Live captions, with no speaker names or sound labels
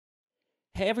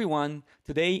Hey everyone,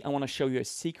 today I want to show you a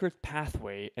secret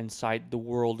pathway inside the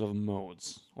world of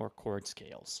modes, or chord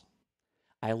scales.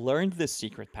 I learned this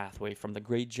secret pathway from the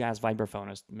great jazz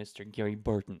vibraphonist Mr. Gary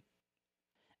Burton.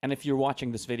 And if you're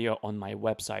watching this video on my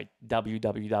website,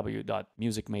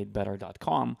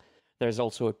 www.musicmadebetter.com, there's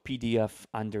also a PDF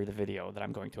under the video that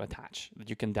I'm going to attach that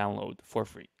you can download for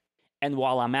free. And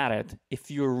while I'm at it,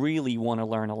 if you really want to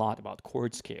learn a lot about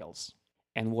chord scales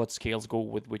and what scales go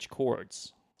with which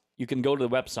chords, you can go to the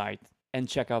website and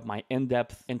check out my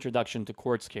in-depth Introduction to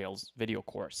Chord Scales video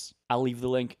course. I'll leave the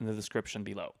link in the description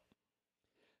below.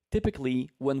 Typically,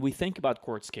 when we think about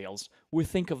chord scales, we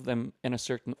think of them in a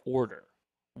certain order.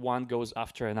 One goes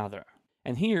after another.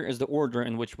 And here is the order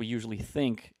in which we usually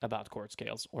think about chord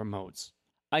scales or modes.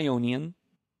 Ionian,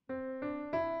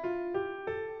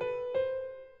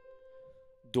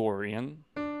 Dorian,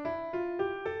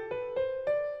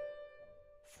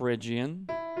 Phrygian,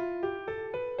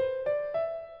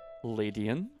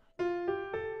 Lydian,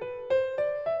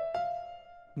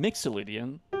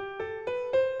 Mixolydian,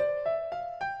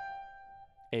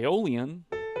 Aeolian,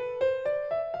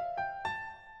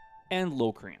 and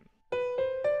Locrian.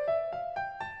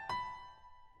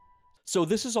 So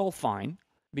this is all fine,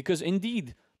 because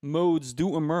indeed, modes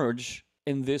do emerge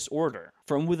in this order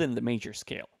from within the major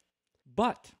scale.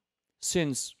 But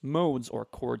since modes or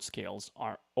chord scales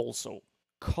are also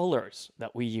colors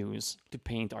that we use to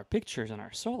paint our pictures in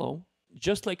our solo,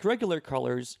 just like regular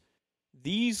colors,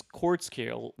 these chord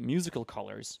scale musical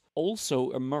colors also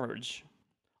emerge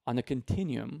on a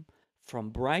continuum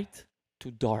from bright to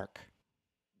dark.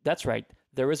 That's right,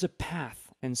 there is a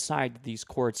path inside these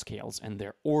chord scales and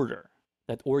their order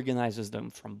that organizes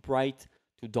them from bright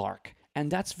to dark.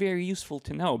 And that's very useful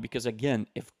to know because, again,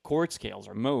 if chord scales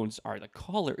or modes are the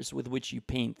colors with which you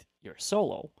paint your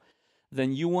solo,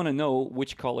 then you want to know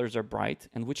which colors are bright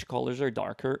and which colors are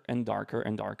darker and darker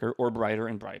and darker, or brighter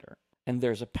and brighter. And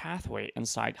there's a pathway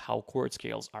inside how chord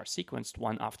scales are sequenced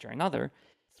one after another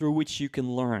through which you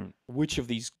can learn which of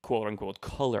these quote-unquote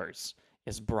colors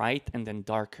is bright and then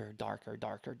darker, darker,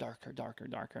 darker, darker, darker,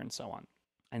 darker, and so on.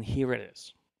 And here it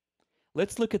is.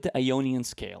 Let's look at the Ionian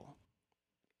scale,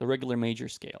 the regular major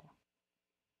scale.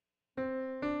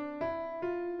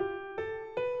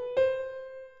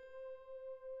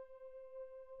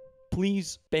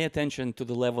 Please pay attention to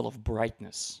the level of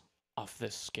brightness of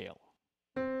this scale.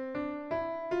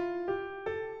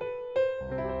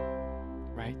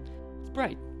 Right? It's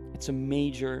bright. It's a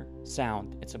major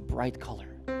sound. It's a bright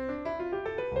color.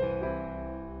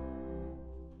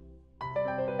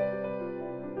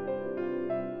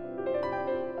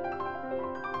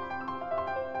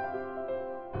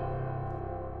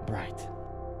 Bright.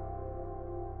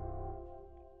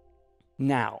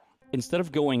 Now, instead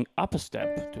of going up a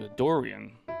step to the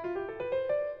Dorian,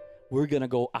 we're gonna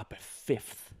go up a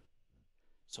fifth.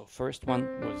 So first one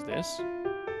was this,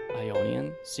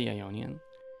 Ionian, C Ionian.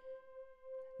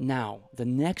 Now, the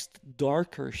next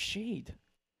darker shade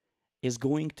is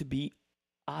going to be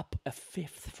up a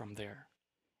fifth from there.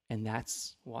 And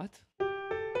that's what?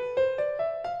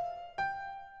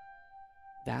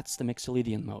 That's the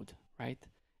Mixolydian mode, right?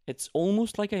 It's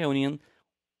almost like Ionian,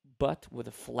 but with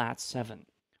a flat 7.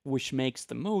 Which makes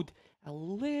the mode a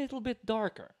little bit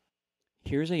darker.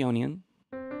 Here's Ionian.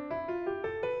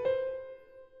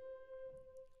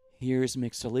 Here's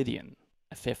Mixolydian,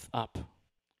 a fifth up.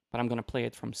 But I'm going to play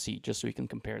it from C, just so we can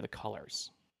compare the colors.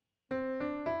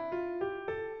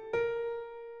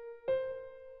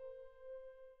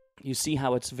 You see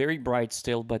how it's very bright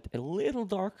still, but a little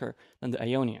darker than the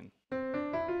Ionian.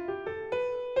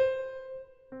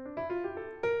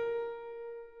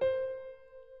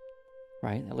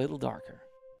 Right, a little darker.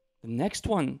 The next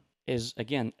one is,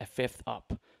 again, a fifth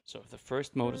up. So if the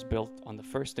first mode is built on the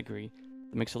first degree,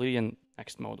 the Mixolydian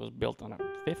next mode was built on a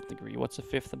fifth degree. What's a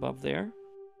fifth above there?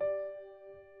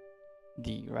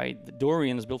 D, right? The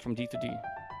Dorian is built from D to D.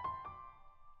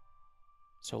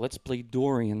 So let's play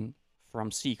Dorian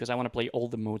from C, because I want to play all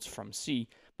the modes from C,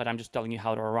 but I'm just telling you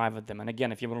how to arrive at them. And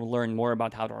again, if you want to learn more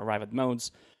about how to arrive at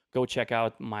modes, go check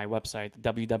out my website,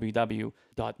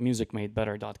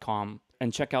 www.musicmadebetter.com,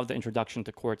 and check out the Introduction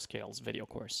to Chord Scales video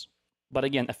course. But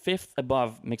again, a fifth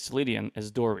above Mixolydian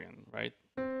is Dorian, right?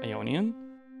 Ionian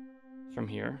from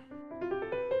here.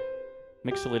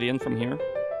 Mixolydian from here.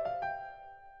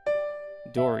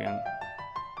 Dorian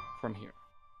from here.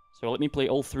 So let me play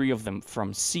all three of them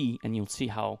from C, and you'll see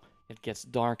how it gets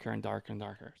darker and darker and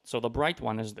darker. So the bright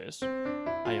one is this,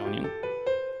 Ionian.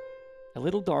 A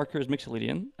little darker is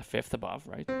Mixolydian, a fifth above,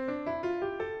 right?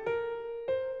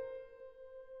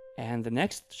 And the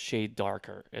next shade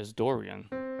darker is Dorian.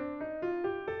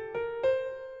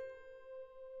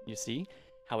 You see?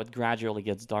 how it gradually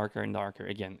gets darker and darker.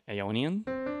 Again, Ionian.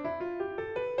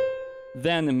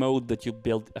 Then a mode that you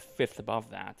build a fifth above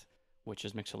that, which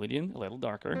is Mixolydian, a little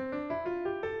darker.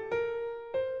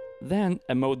 Then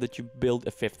a mode that you build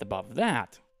a fifth above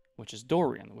that, which is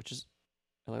Dorian, which is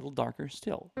a little darker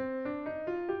still.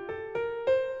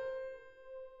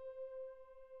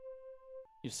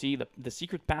 You see, the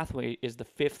secret pathway is the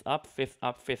fifth up, fifth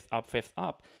up, fifth up, fifth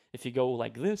up. If you go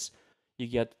like this, you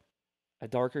get a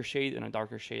darker shade and a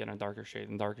darker shade and a darker shade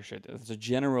and darker shade. It's a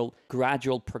general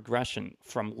gradual progression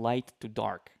from light to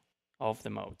dark of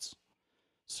the modes.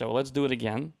 So let's do it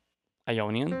again.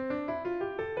 Ionian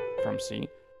from C.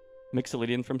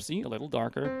 Mixolydian from C, a little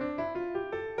darker.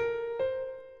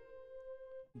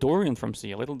 Dorian from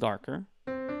C, a little darker.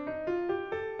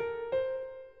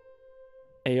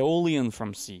 Aeolian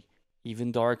from C,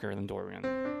 even darker than Dorian.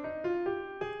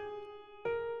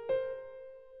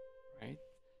 Right?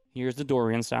 Here's the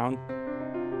Dorian sound.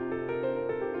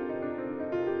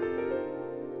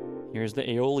 Here's the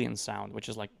Aeolian sound, which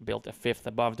is like built a fifth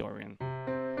above Dorian.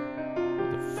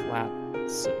 With a flat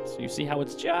six. You see how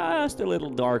it's just a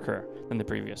little darker than the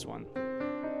previous one.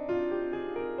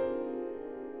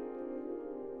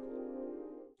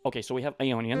 Okay, so we have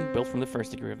Ionian, built from the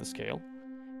first degree of the scale.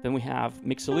 Then we have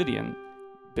Mixolydian,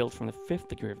 built from the fifth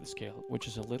degree of the scale, which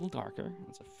is a little darker.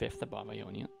 It's a fifth above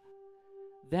Ionian.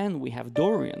 Then we have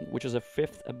Dorian, which is a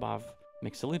fifth above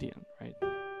Mixolydian, right?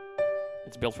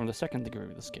 It's built from the second degree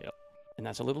of the scale, and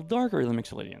that's a little darker than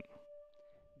Mixolydian.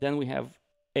 Then we have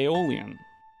Aeolian,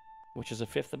 which is a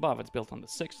fifth above. It's built on the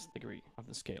sixth degree of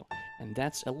the scale, and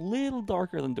that's a little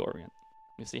darker than Dorian.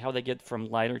 You see how they get from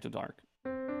lighter to dark.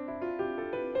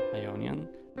 Ionian,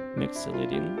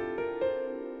 Mixolydian,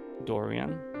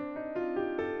 Dorian,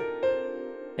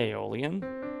 Aeolian.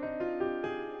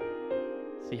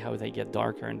 See how they get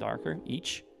darker and darker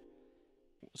each?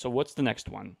 So what's the next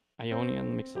one?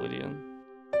 Ionian, Mixolydian,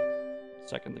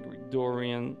 second degree,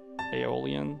 Dorian,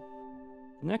 Aeolian.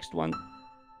 The next one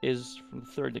is from the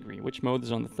third degree. Which mode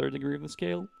is on the third degree of the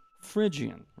scale?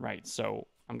 Phrygian, right? So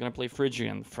I'm gonna play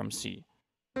Phrygian from C.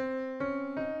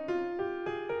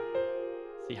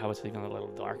 See how it's even a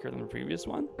little darker than the previous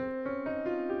one?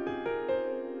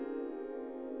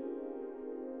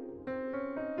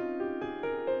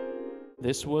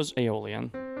 This was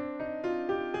Aeolian.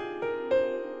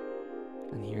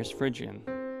 And here's Phrygian.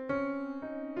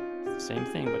 It's the same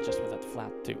thing, but just with that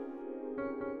flat 2.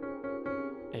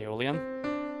 Aeolian.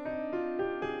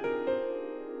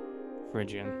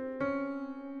 Phrygian.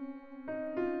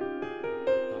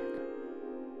 Darker.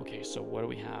 Okay, so what do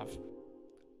we have?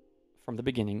 From the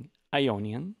beginning,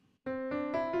 Ionian.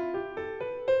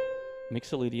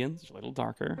 Mixolydian, it's a little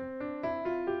darker.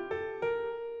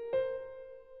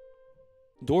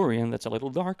 Dorian, that's a little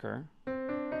darker.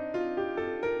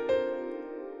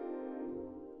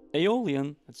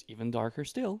 Aeolian, that's even darker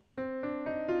still.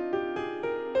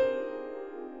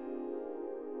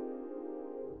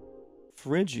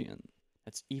 Phrygian,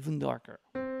 that's even darker.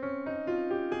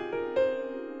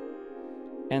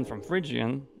 And from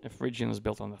Phrygian, if Phrygian is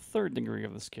built on the third degree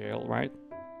of the scale, right?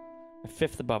 A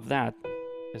fifth above that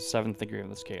is seventh degree of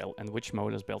the scale. And which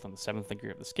mode is built on the seventh degree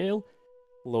of the scale?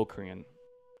 Locrian.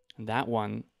 And that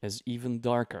one is even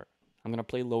darker. I'm gonna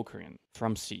play Locrian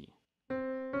from C.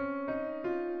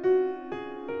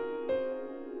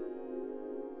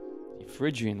 The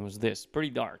Phrygian was this, pretty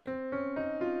dark.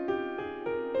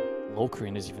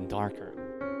 Locrian is even darker.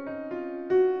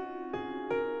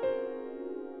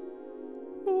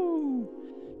 Ooh.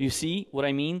 You see what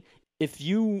I mean? If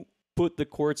you put the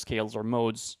chord scales or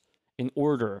modes in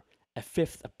order, a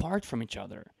fifth apart from each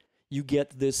other, you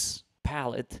get this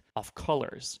palette of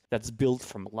colors that's built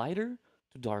from lighter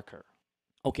to darker.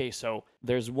 Okay, so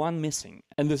there's one missing,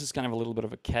 and this is kind of a little bit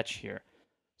of a catch here.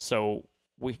 So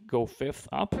we go fifth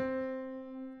up,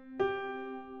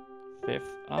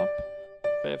 fifth up,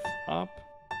 fifth up,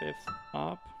 fifth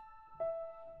up.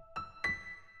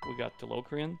 We got to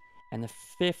Locrian, and the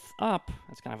fifth up,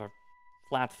 that's kind of a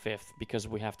flat fifth because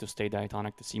we have to stay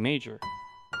diatonic to C major.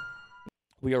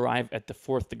 We arrive at the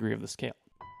fourth degree of the scale.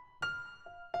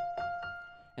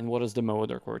 And what is the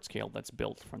mode or chord scale that's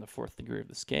built from the fourth degree of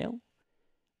the scale?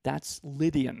 That's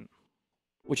Lydian,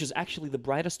 which is actually the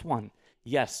brightest one.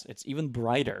 Yes, it's even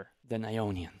brighter than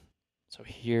Ionian. So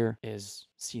here is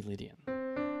C Lydian.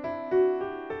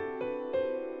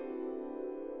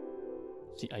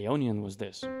 See, Ionian was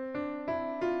this.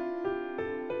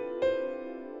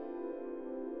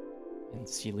 And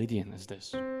C Lydian is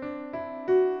this.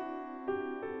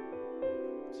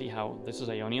 See how this is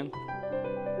Ionian?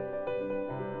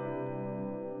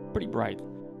 Pretty bright.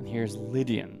 And here's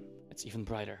Lydian. It's even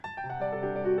brighter.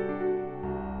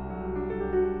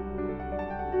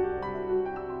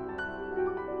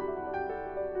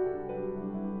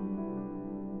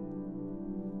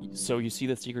 So you see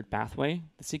the secret pathway?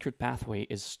 The secret pathway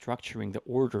is structuring the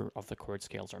order of the chord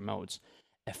scales or modes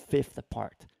a fifth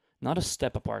apart, not a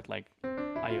step apart like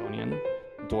Ionian,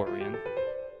 Dorian,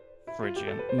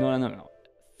 Phrygian. No.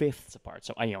 Fifths apart.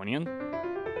 So Ionian,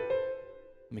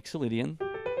 Mixolydian,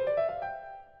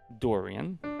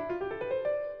 Dorian,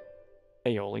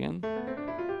 Aeolian,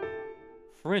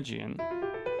 Phrygian,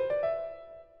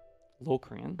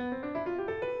 Locrian,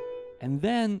 and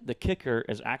then the kicker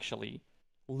is actually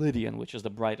Lydian, which is the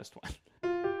brightest one.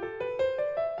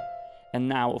 And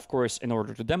now, of course, in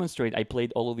order to demonstrate, I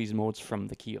played all of these modes from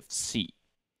the key of C,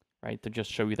 right, to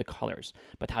just show you the colors.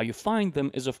 But how you find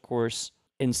them is, of course,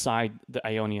 inside the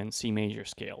Ionian C major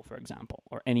scale, for example,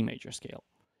 or any major scale.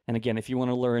 And again, if you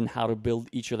want to learn how to build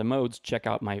each of the modes, check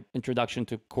out my Introduction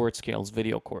to Chord-Scales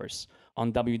video course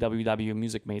on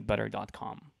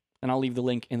www.musicmadebetter.com. And I'll leave the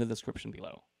link in the description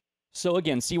below. So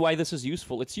again, see why this is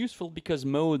useful? It's useful because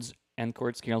modes and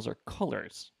chord scales are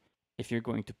colors. If you're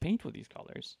going to paint with these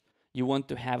colors, you want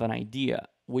to have an idea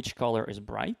which color is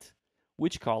bright,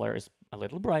 which color is a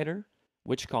little brighter,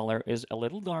 which color is a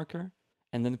little darker,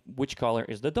 and then which color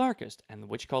is the darkest, and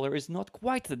which color is not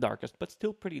quite the darkest, but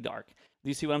still pretty dark. Do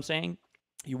you see what I'm saying?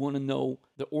 You want to know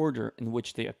the order in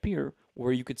which they appear,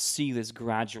 where you could see this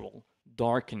gradual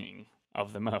darkening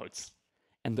of the modes.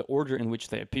 And the order in which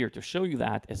they appear to show you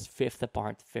that is fifth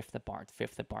apart, fifth apart,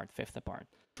 fifth apart, fifth apart.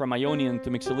 From Ionian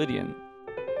to Mixolydian,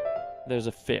 there's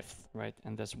a fifth, right?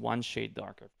 And that's one shade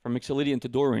darker. From Mixolydian to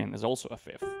Dorian, there's also a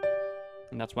fifth.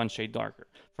 And that's one shade darker.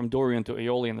 From Dorian to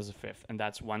Aeolian is a fifth, and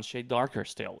that's one shade darker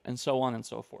still, and so on and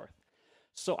so forth.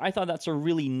 So I thought that's a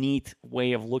really neat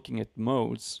way of looking at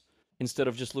modes, instead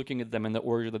of just looking at them in the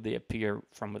order that they appear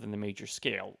from within the major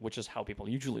scale, which is how people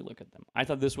usually look at them. I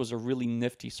thought this was a really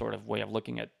nifty sort of way of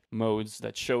looking at modes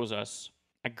that shows us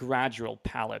a gradual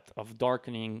palette of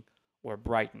darkening or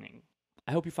brightening.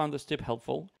 I hope you found this tip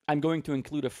helpful. I'm going to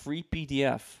include a free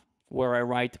PDF where I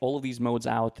write all of these modes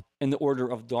out in the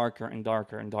order of darker and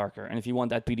darker and darker. And if you want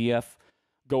that PDF,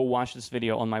 go watch this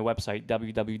video on my website,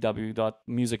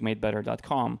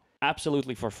 www.musicmadebetter.com,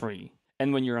 absolutely for free.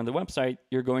 And when you're on the website,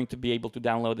 you're going to be able to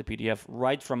download the PDF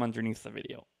right from underneath the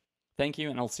video. Thank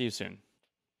you, and I'll see you soon.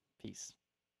 Peace.